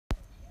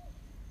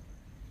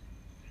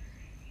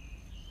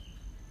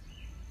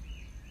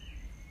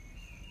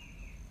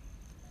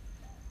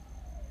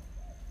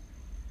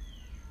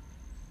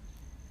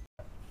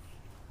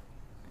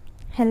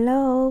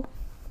Hello,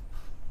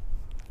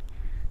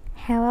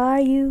 how are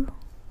you?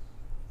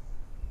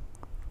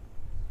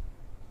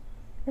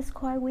 It's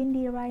quite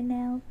windy right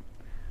now,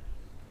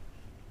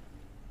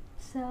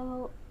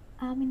 so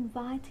I'm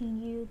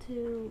inviting you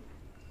to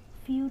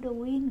feel the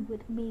wind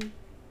with me.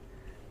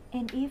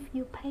 And if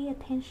you pay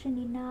attention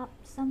enough,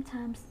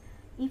 sometimes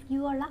if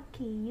you are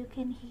lucky, you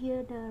can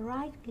hear the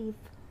rice leaf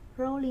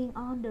rolling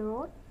on the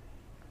road.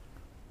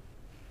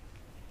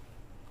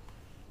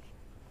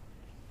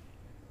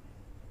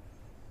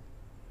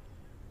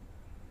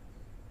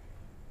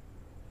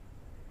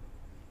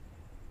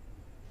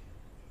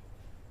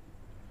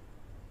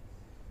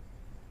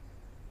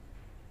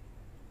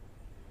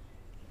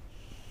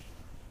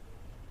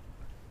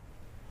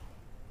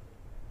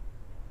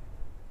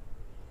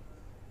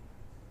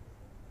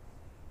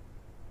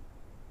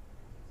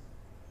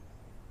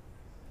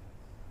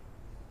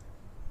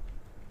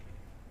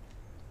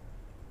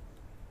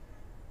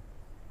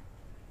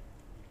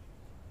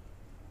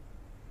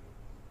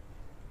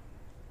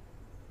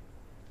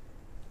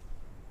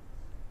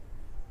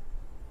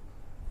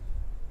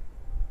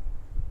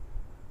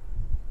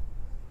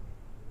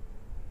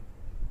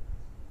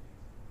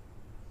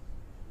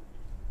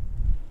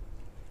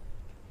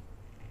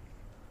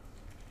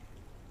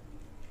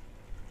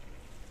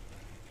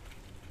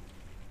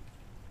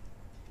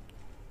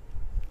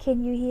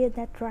 Can you hear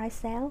that dry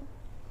sound?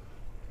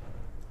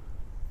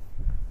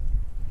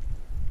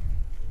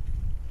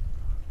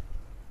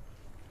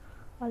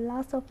 A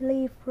lot of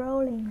leaf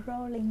rolling.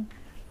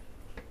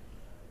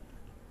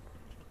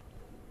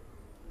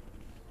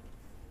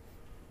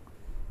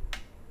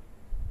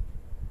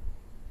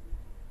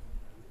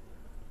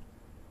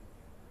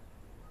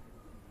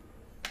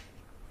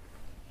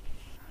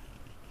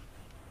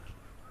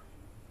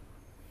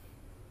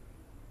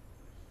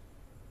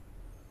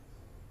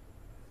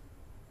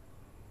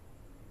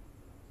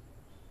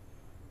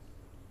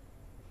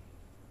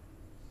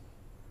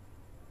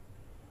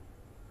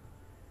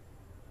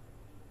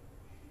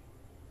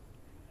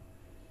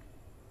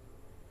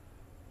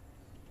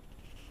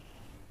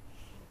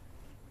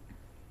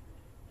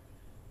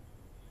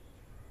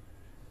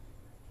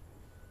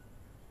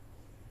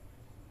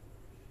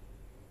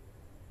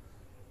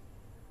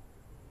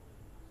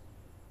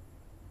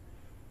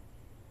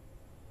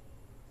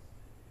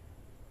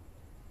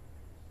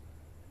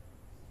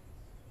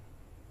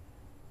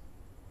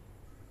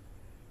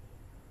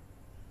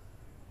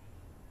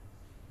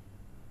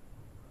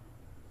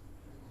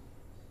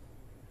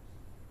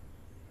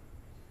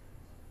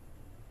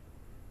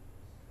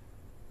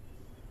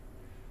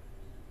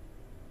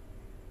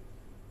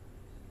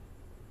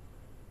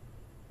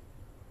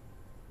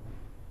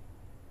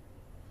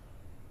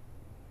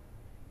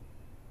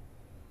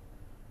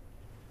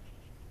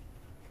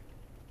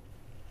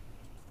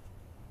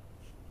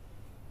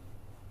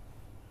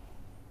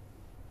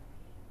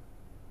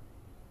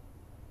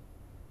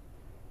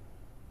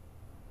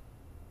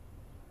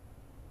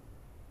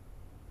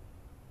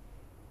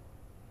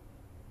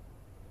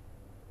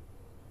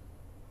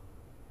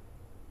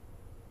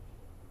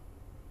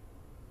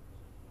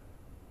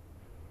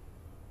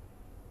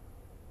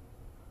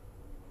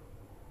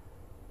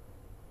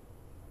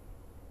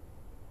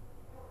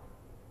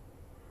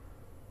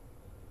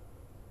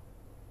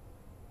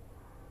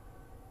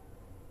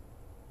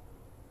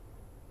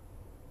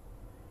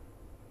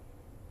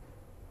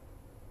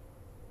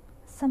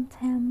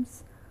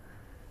 Sometimes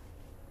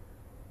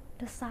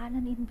the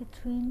silence in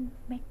between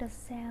make the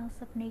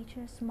sounds of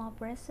nature's small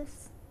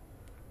breaths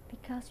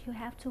because you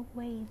have to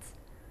wait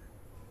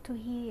to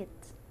hear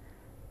it.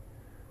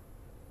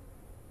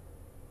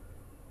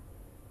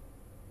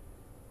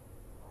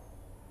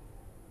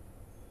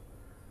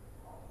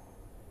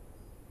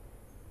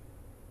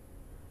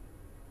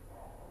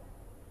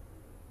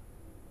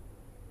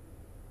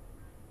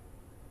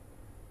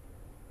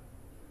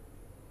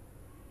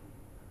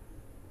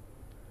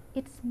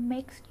 It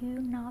makes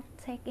you not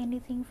take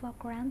anything for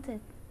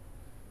granted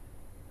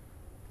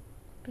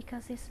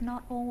because it's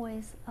not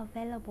always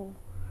available.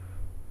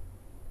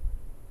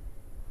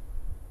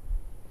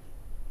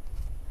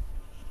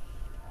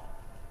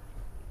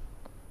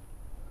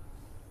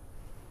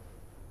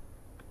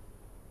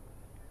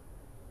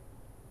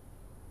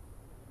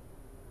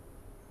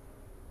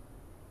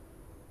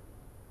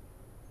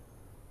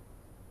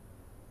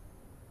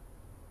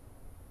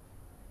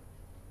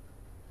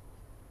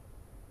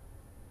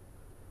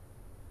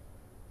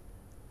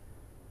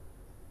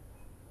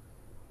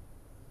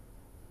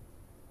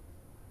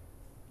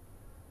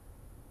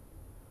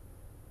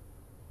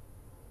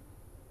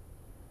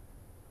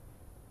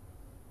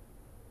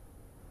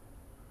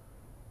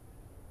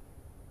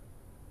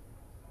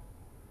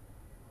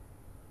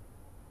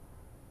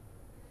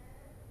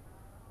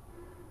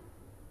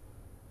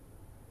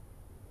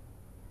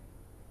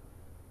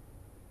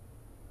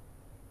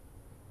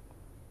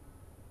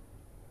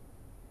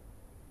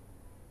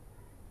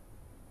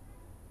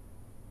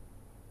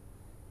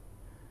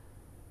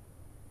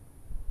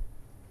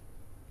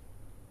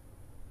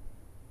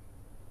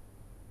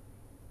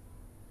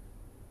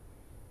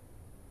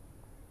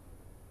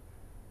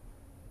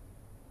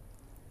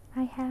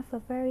 I have a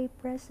very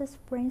precious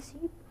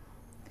friendship.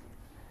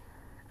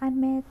 I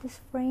met this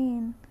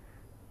friend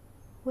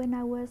when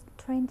I was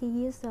 20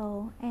 years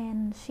old,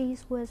 and she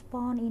was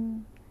born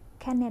in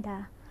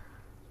Canada.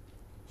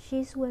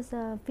 She was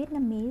a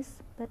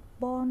Vietnamese but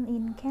born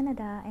in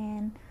Canada,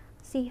 and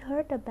she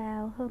heard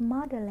about her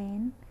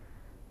motherland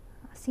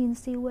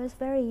since she was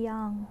very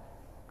young.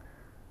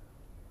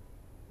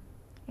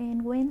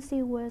 And when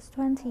she was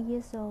 20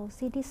 years old,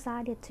 she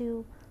decided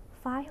to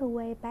find her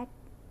way back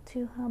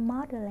to her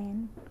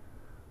motherland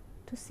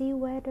to see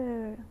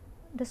whether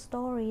the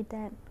story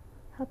that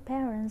her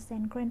parents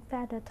and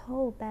grandfather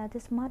told about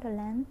this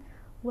motherland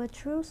were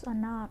true or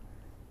not.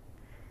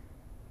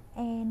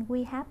 And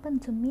we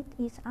happened to meet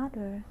each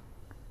other,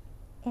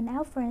 and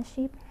our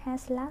friendship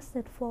has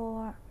lasted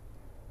for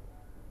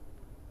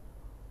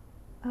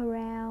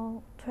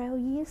around 12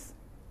 years.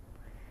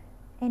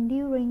 And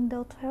during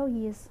those 12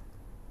 years,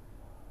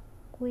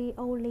 we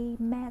only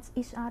met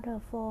each other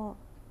for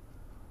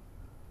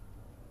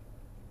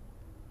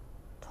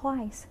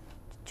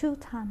two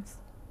times.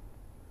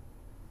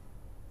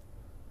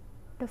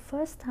 The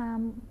first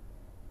time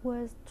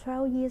was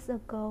 12 years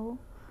ago,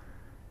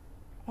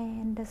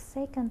 and the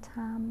second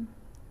time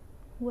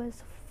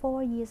was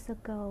 4 years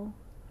ago.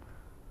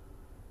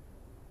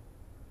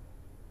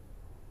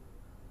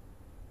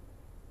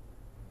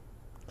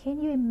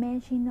 Can you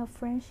imagine a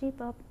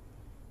friendship of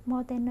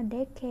more than a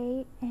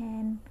decade,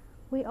 and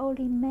we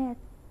only met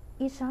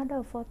each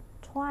other for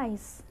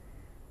twice?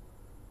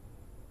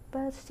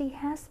 But she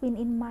has been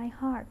in my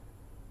heart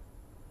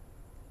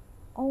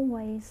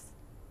always.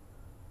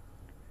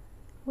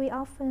 We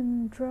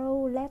often draw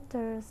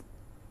letters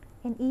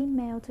and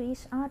email to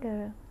each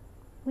other.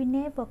 We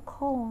never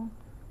call,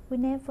 we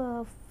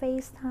never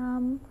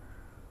FaceTime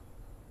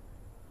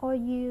or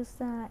use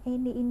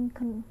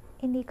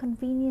any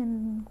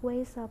convenient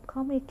ways of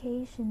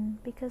communication,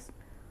 because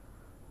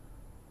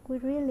we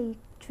really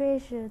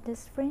treasure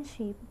this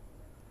friendship.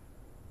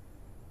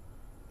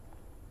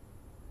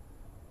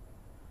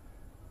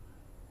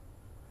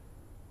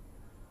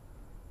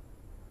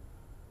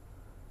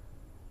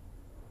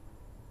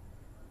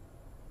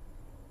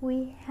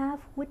 We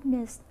have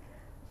witnessed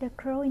the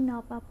growing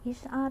up of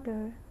each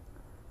other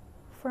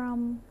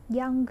from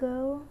young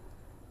girl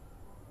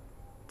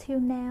till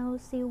now.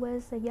 She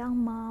was a young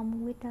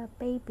mom with a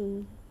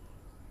baby.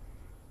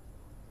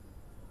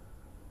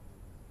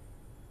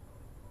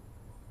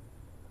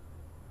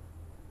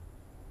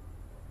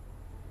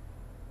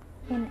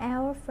 And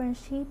our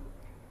friendship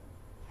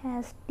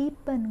has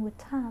deepened with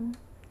time.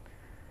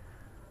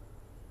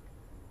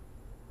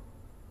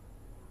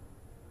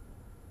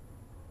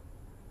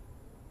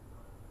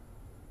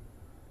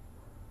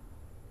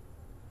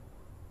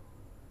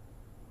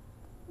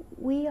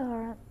 We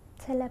are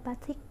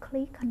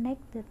telepathically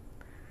connected.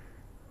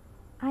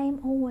 I am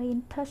always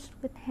in touch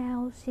with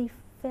how she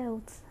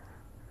felt.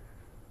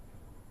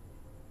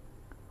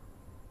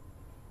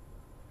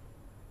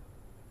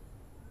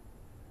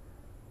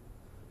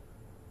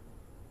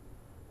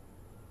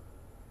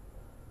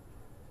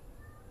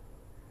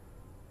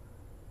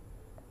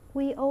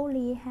 We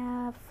only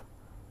have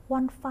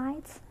one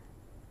fight,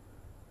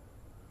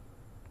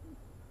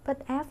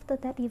 but after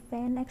that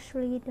event,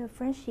 actually the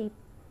friendship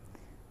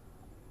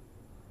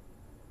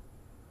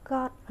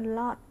got a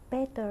lot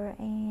better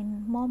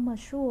and more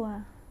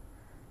mature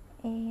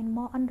and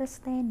more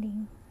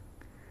understanding.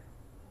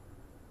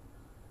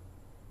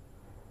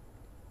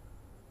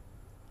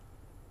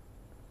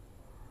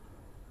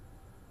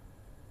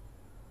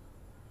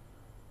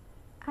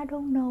 I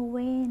don't know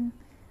when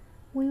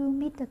we will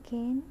meet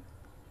again.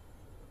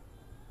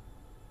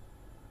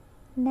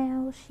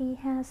 Now she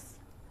has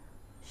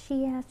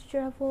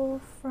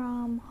traveled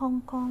from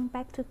Hong Kong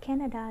back to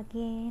Canada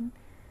again,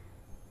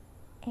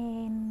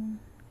 and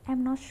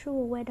I'm not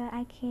sure whether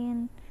I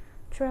can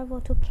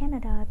travel to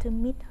Canada to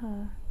meet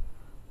her.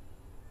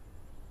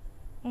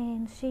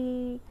 And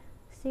she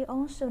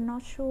also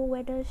not sure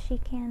whether she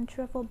can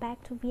travel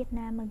back to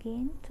Vietnam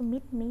again to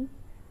meet me.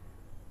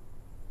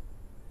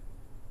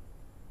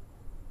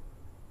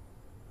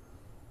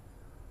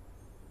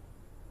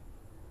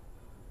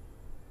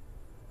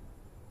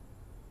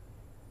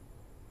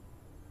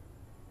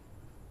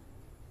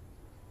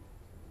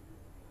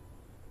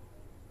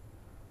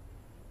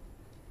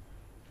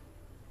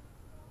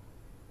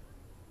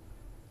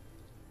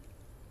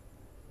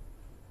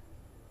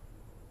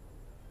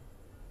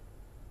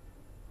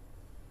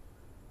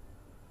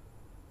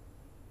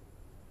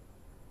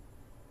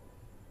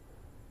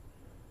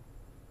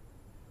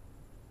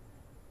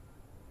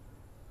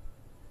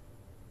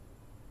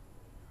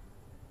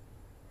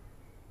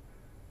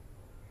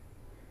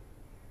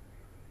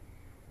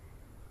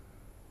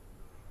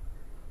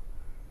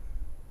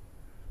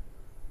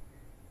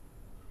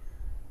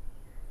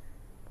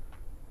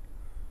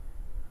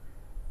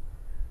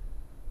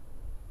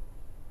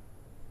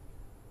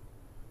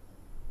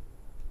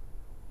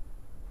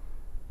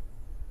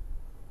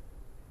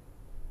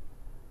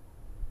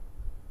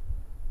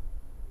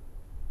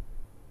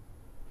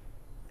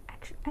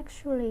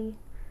 Actually,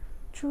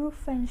 true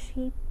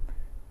friendship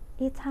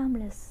is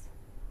timeless.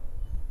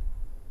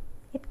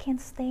 It can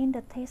stand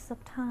the test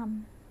of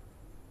time.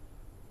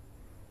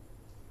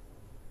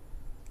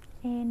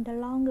 And the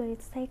longer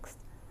it takes,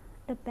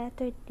 the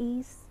better it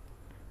is.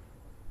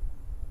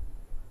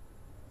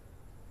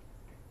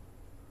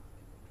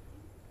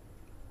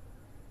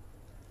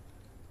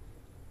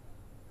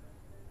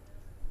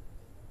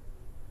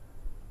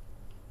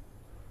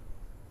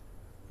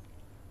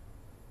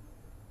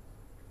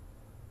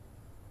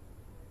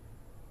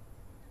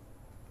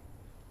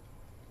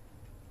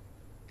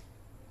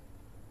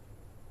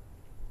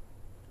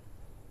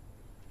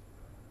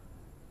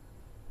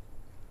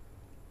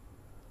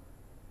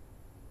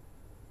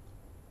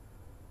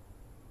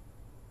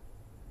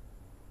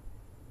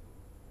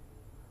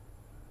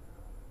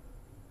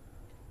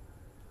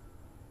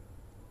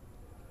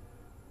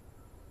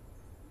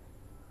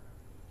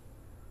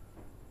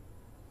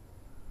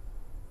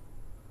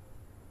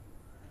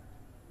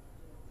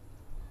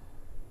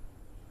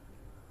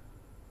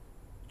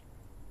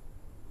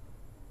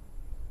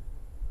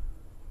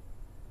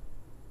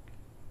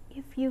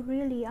 If you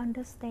really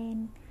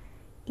understand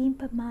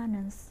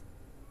impermanence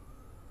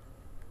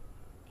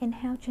and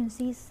how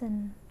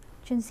transient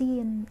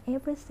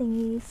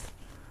everything is,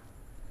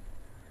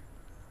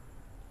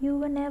 you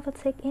will never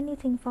take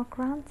anything for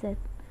granted,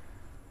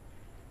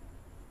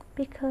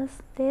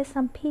 because there's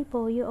some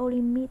people you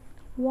only meet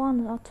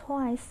once or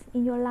twice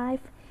in your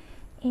life,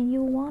 and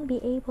you won't be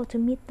able to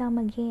meet them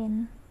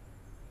again.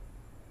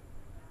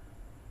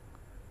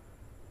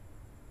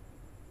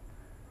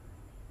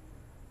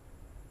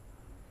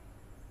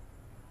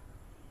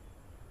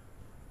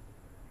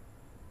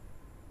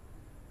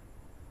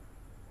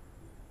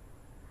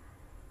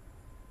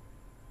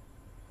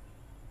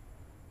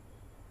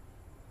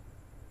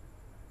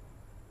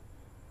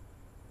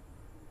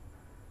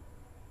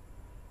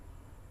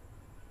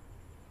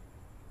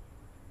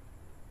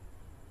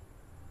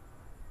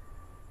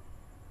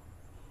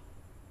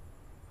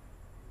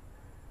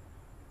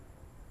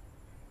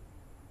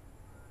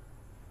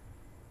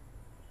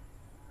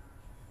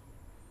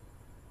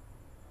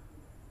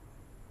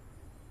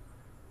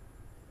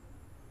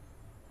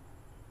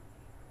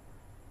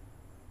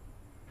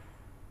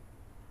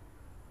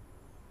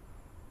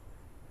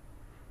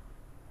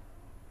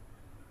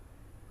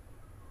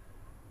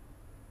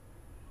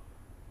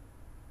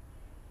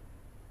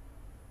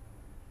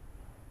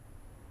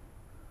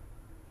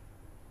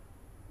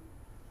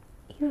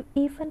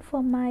 Even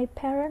for my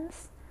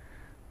parents,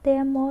 they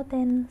are more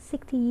than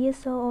 60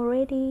 years old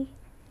already,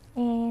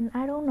 and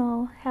I don't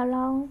know how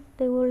long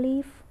they will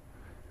live,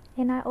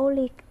 and I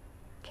only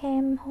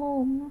came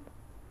home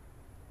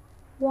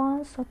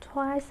once or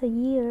twice a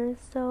year,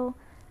 so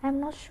I'm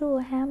not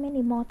sure how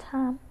many more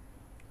times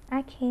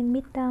I can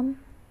meet them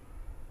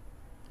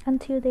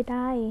until they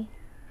die.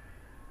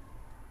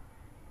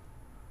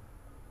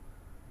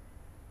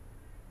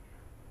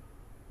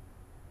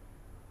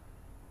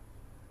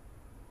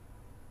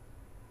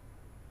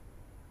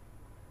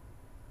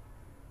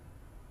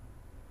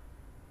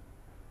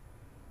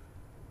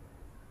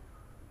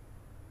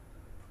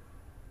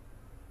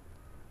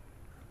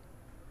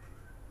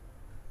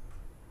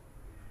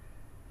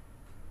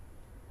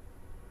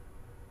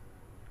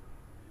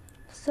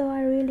 So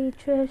I really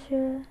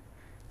treasure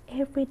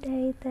every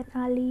day that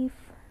I live,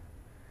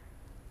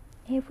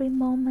 every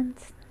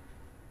moment,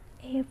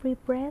 every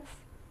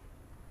breath.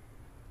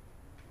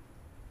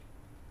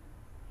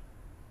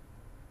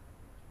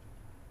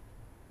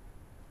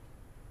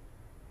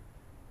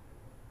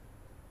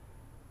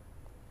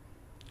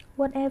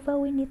 Whatever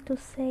we need to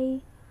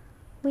say,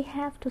 we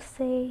have to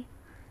say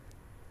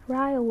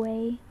right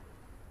away.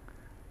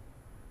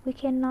 We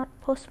cannot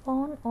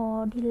postpone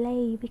or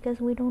delay,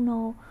 because we don't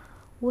know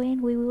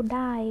when we will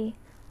die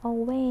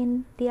or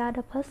when the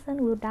other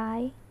person will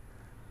die.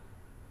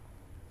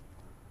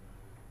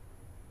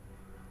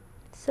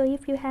 So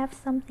if you have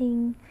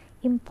something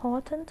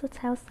important to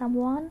tell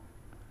someone,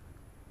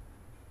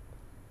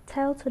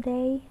 tell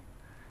today.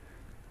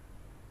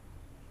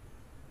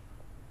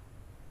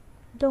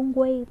 Don't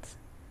wait.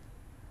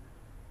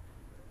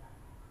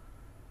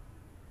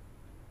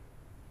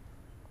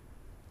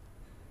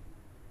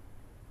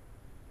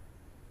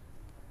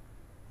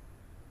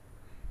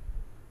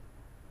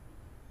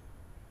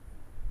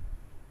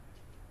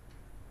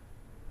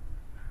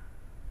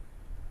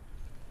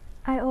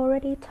 I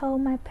already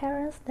told my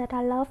parents that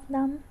I love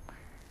them.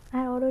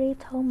 I already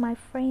told my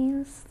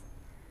friends,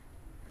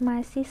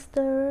 my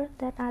sister,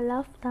 that I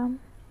love them.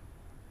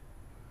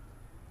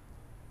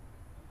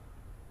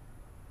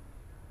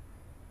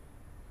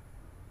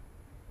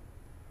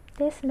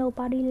 There's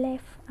nobody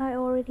left. I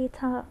already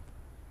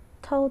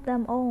told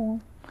them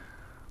all.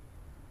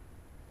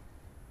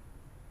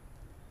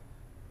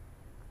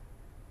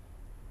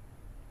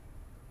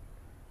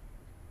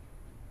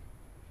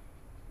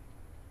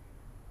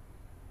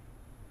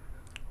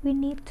 We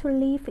need to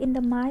live in the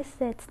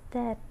mindset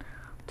that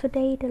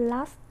today is the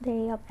last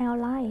day of our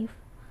life,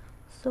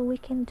 so we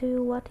can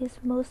do what is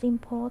most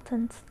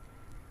important,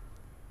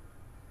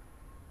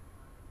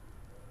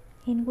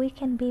 and we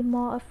can be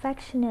more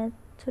affectionate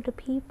to the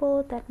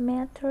people that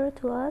matter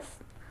to us.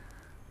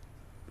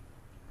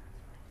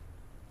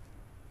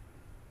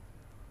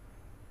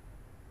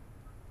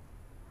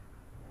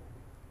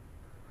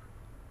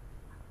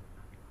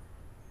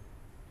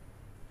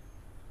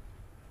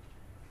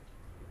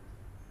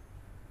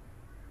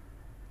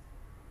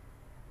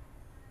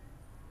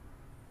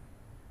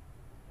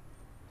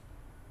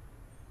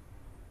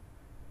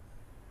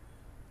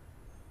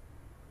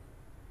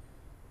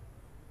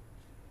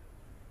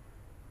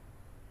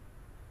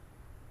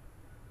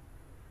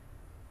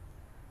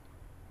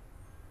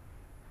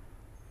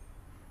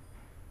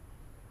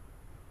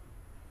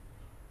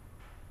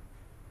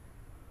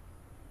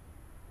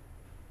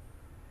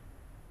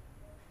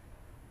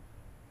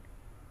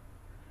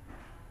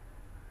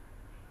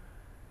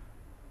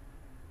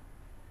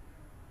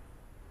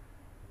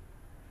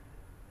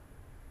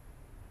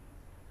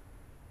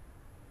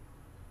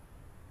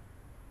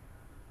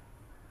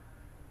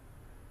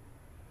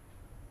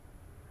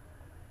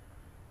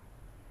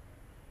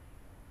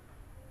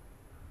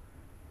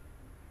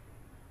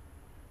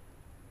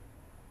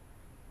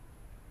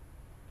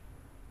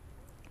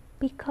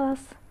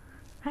 Because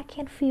I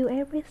can feel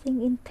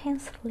everything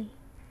intensely.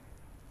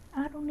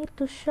 I don't need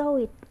to show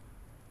it.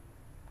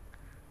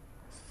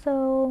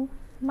 So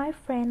my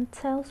friend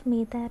tells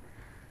me that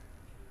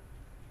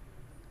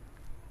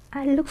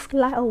I look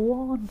like a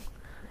wand,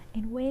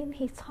 and when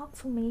he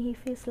talks to me, he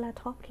feels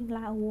like talking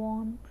like a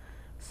wand,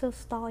 so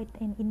stoic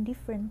and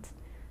indifferent.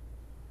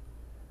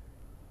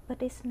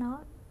 But it's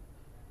not.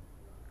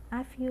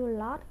 I feel a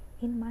lot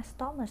in my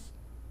stomach.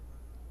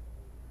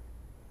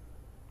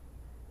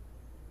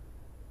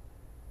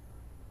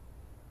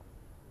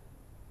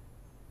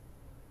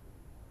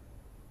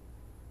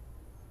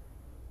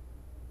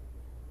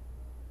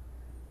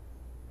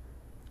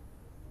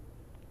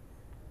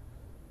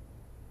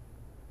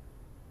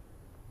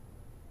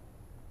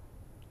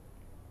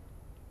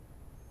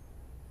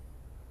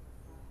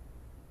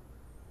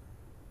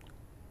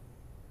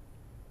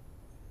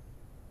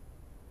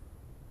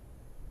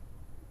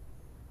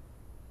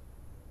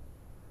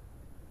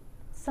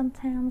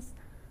 Sometimes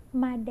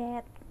my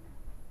dad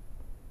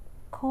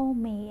called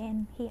me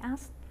and he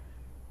asked,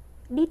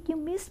 "Did you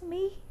miss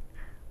me?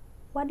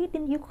 Why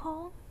didn't you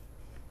call?"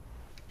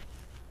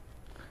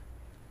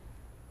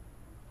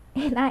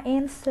 And I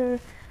answer,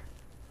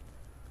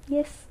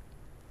 "Yes,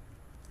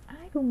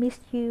 I do miss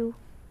you,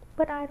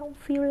 but I don't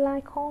feel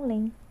like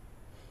calling."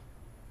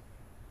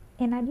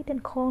 And I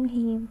didn't call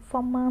him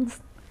for months,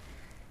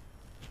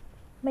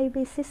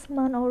 maybe 6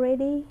 months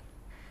already.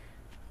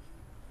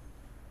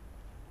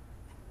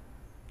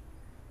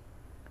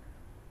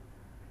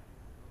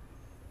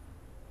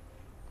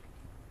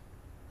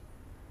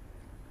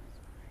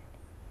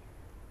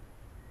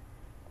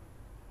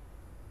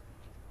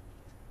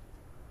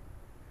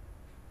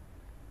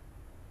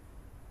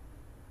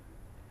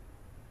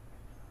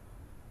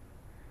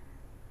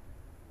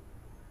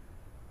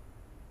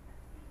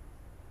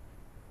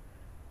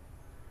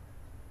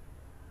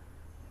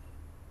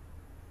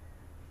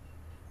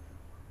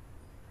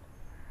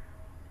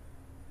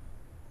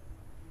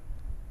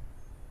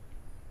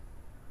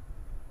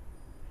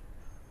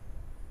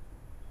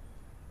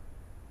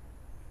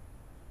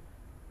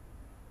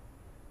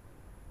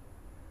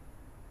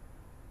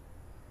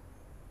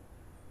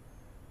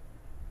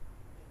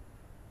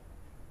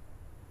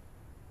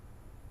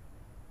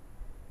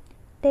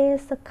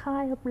 There's a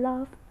kind of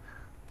love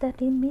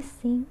that is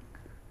missing,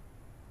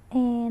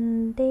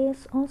 and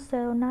there's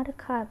also another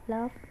kind of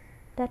love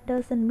that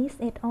doesn't miss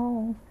at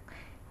all.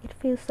 It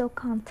feels so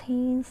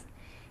contained,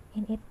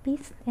 and it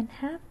peace and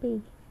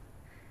happy,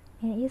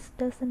 and it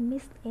doesn't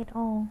miss at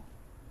all.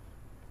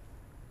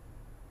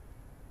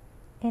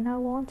 And I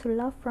want to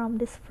love from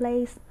this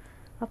place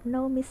of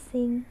no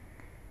missing,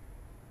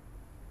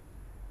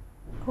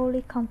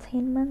 only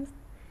containment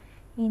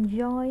and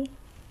joy.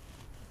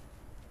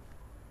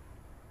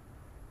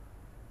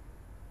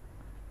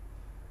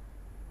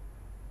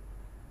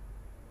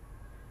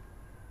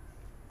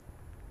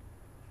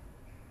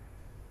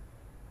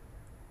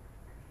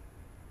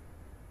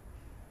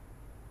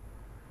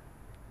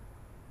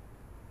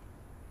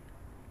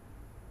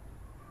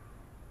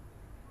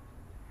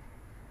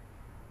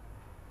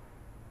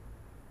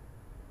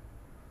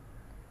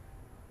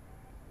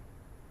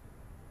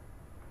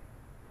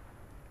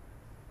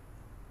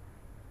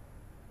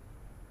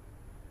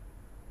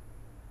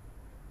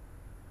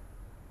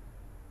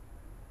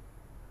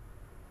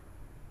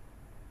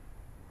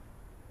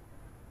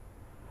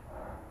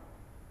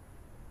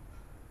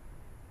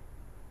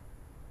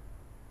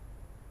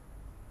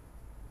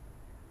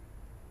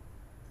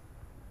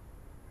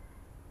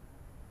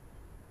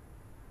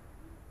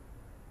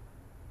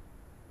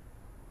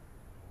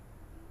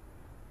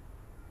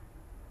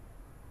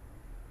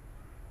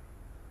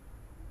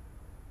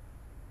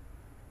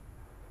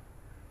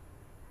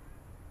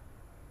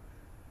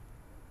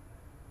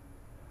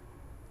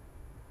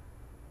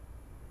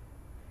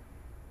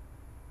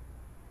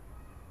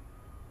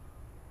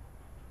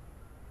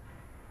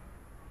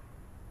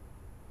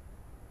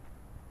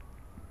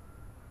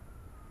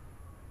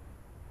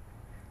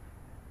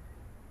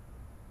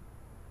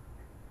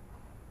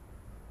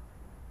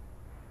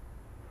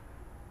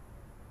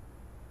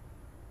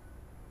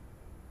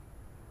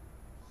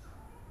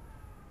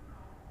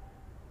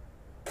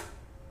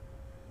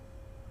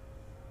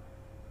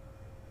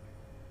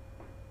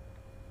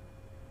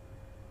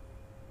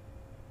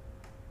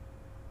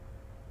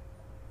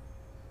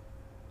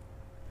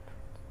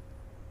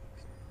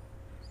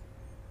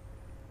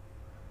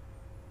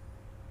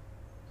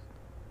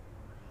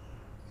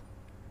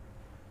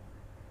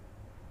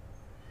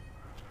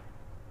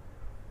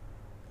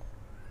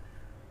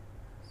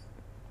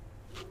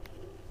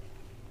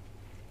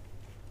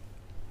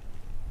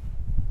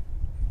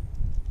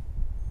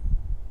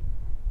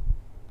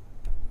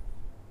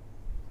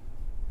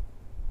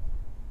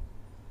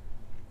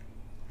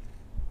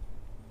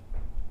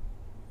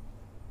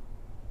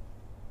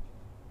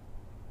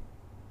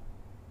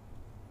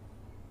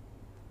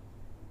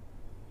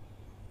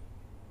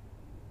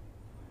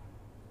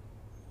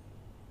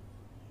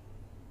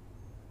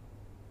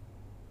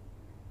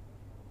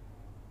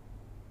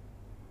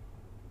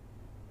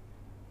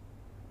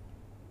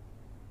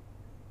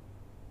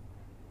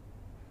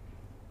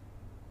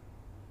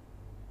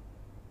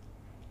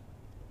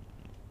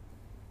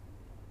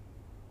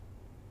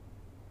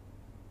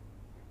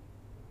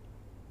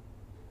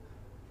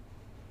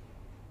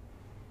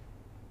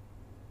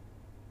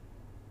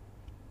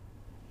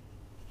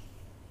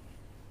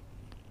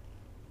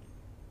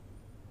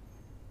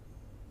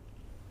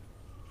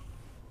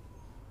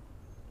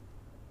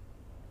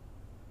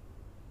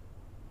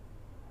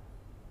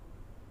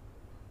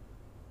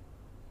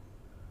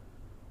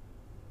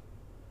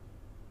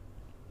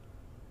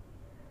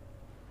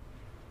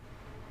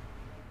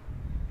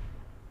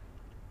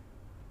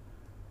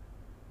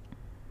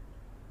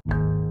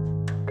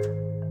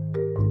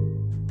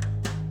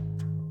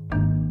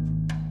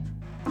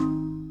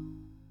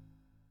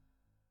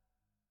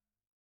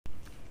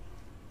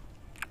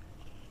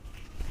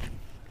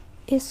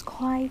 It's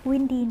quite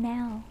windy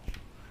now,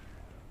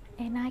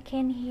 and I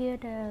can hear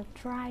the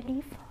dry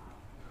leaf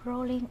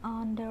rolling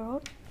on the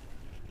road.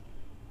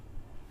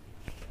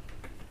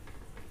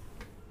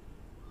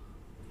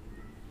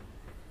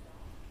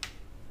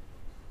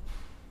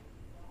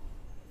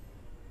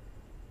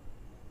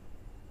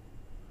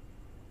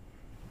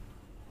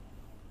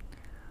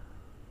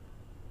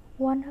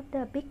 One of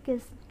the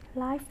biggest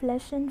life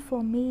lessons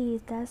for me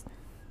is that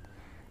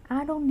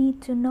I don't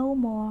need to know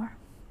more.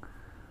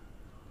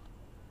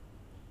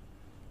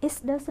 It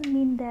doesn't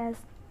mean that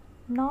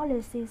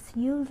knowledge is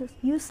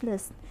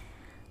useless,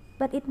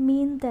 but it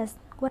means that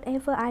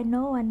whatever I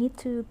know, I need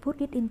to put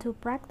it into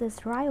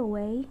practice right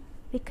away,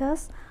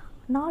 because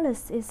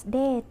knowledge is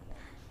dead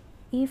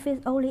if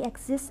it only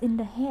exists in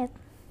the head.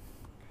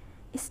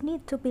 It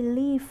needs to be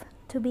lived,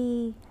 to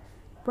be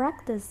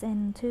practiced,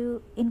 and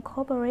to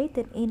incorporate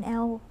it in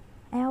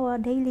our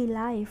daily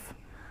life.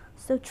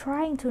 So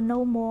trying to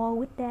know more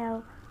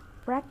without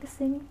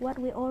practicing what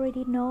we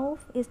already know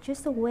is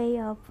just a way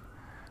of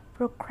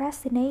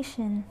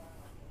procrastination.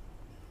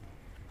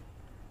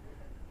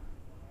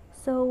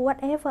 So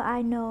whatever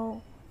I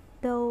know,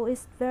 though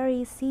it's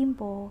very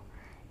simple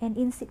and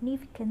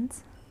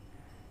insignificant,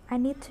 I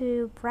need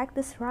to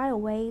practice right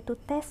away to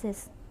test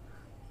it,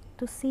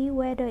 to see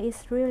whether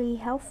it's really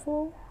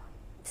helpful,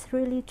 it's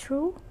really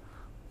true.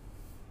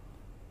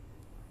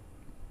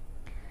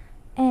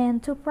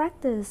 And to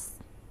practice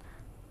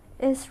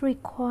is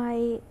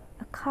require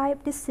a kind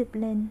of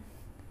discipline.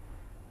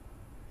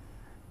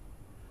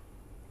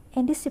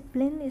 And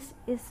discipline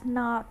is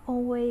not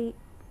always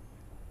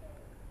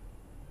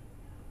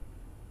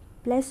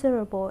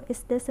pleasurable.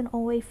 It doesn't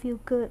always feel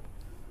good,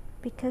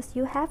 because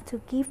you have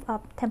to give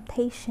up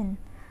temptation.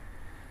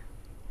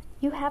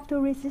 You have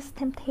to resist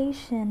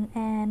temptation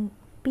and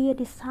be a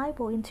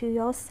disciple into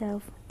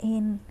yourself.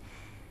 And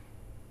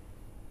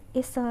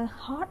it's a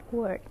hard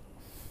work.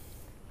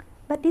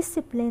 But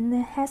discipline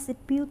has its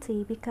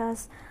beauty,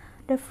 because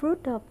the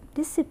fruit of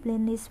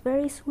discipline is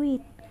very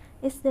sweet.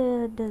 It's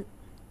the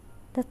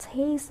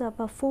taste of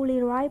a fully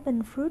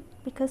ripened fruit,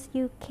 because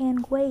you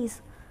can't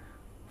wait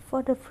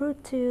for the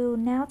fruit to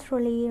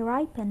naturally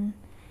ripen,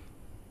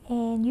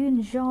 and you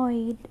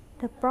enjoy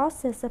the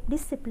process of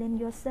discipline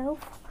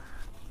yourself.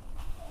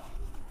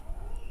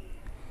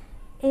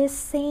 It's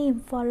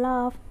same for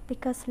love,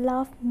 because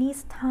love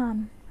needs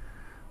time,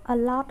 a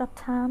lot of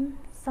time.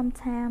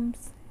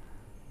 Sometimes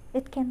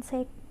it can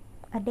take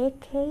a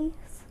decade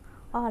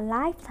or a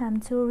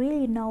lifetime to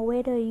really know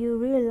whether you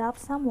really love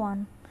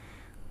someone.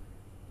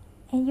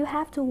 And you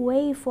have to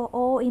wait for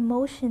all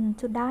emotion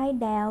to die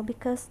down,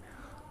 because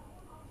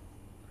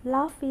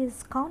love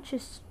is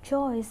conscious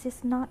choice,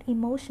 it's not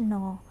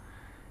emotional,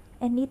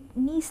 and it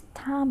needs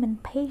time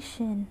and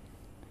patience.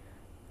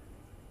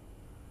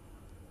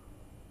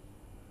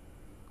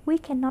 We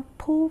cannot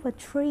pull a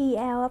tree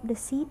out of the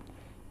seed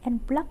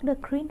and pluck the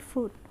green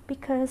fruit,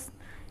 because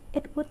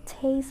it would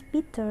taste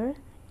bitter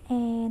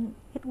and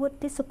it would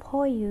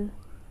disappoint you.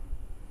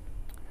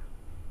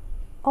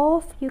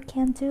 All you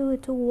can do is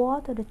to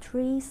water the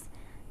trees,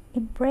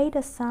 embrace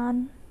the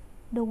sun,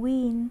 the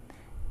wind,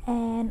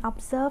 and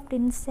observe the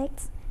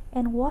insects,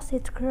 and watch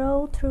it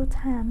grow through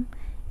time,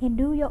 and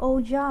do your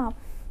own job.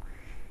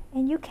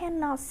 And you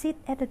cannot sit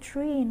at the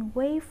tree and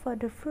wait for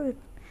the fruit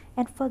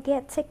and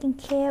forget taking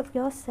care of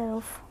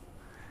yourself.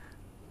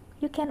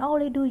 You can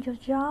only do your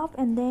job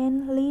and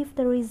then leave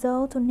the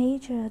result to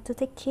nature to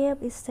take care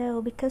of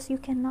itself, because you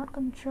cannot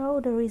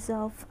control the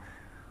result.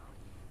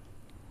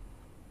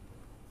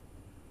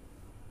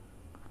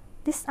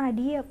 This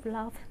idea of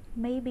love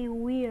may be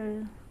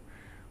weird,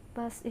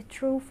 but it's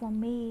true for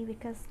me,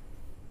 because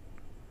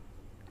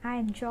I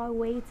enjoy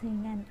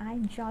waiting, and I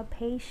enjoy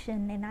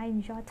patience, and I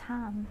enjoy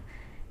time.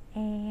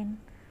 And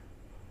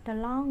the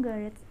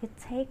longer it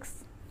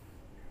takes,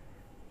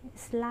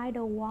 it's like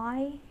the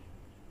wine.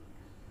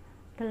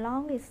 The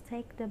longer it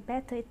takes, the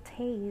better it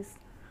tastes.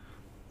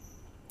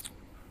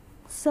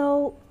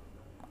 So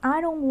I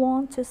don't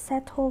want to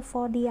settle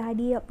for the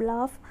idea of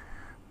love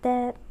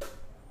that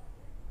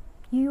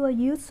you are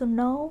used to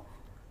know.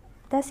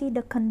 That is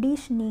the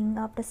conditioning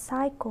of the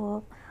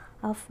cycle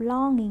of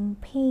longing,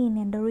 pain,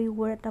 and the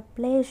reward of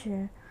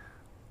pleasure.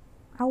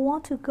 I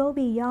want to go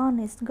beyond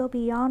it, go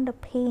beyond the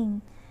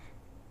pain,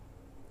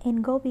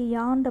 and go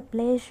beyond the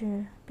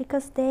pleasure,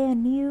 because there are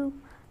new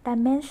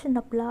dimension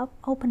of love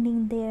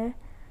opening there.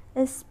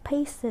 It's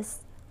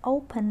spacious,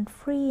 open,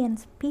 free,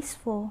 and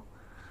peaceful.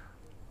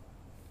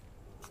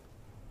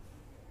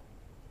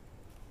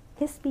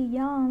 It's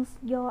beyond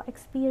your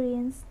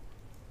experience,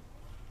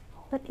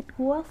 but it's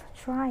worth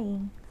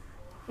trying.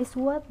 It's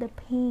worth the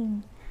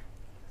pain.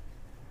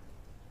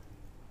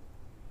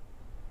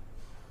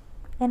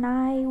 And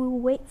I will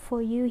wait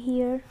for you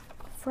here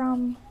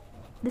from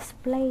this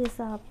place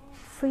of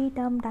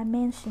freedom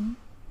dimension.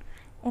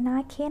 And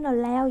I can't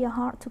allow your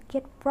heart to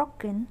get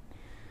broken,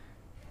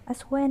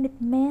 as when it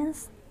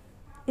means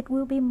it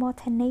will be more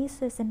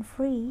tenacious and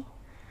free,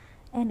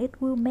 and it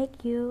will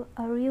make you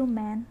a real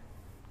man.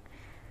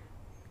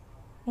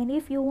 And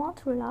if you want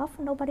to love,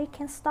 nobody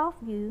can stop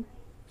you.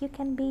 you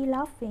can be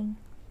loving.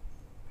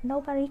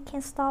 Nobody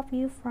can stop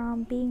you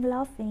from being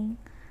loving,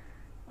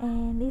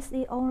 and this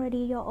is already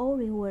your own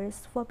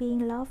rewards for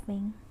being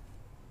loving.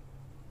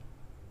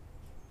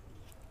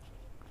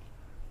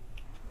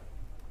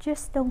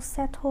 Just don't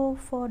settle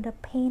for the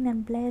pain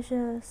and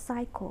pleasure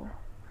cycle.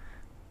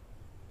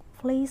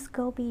 Please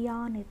go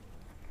beyond it.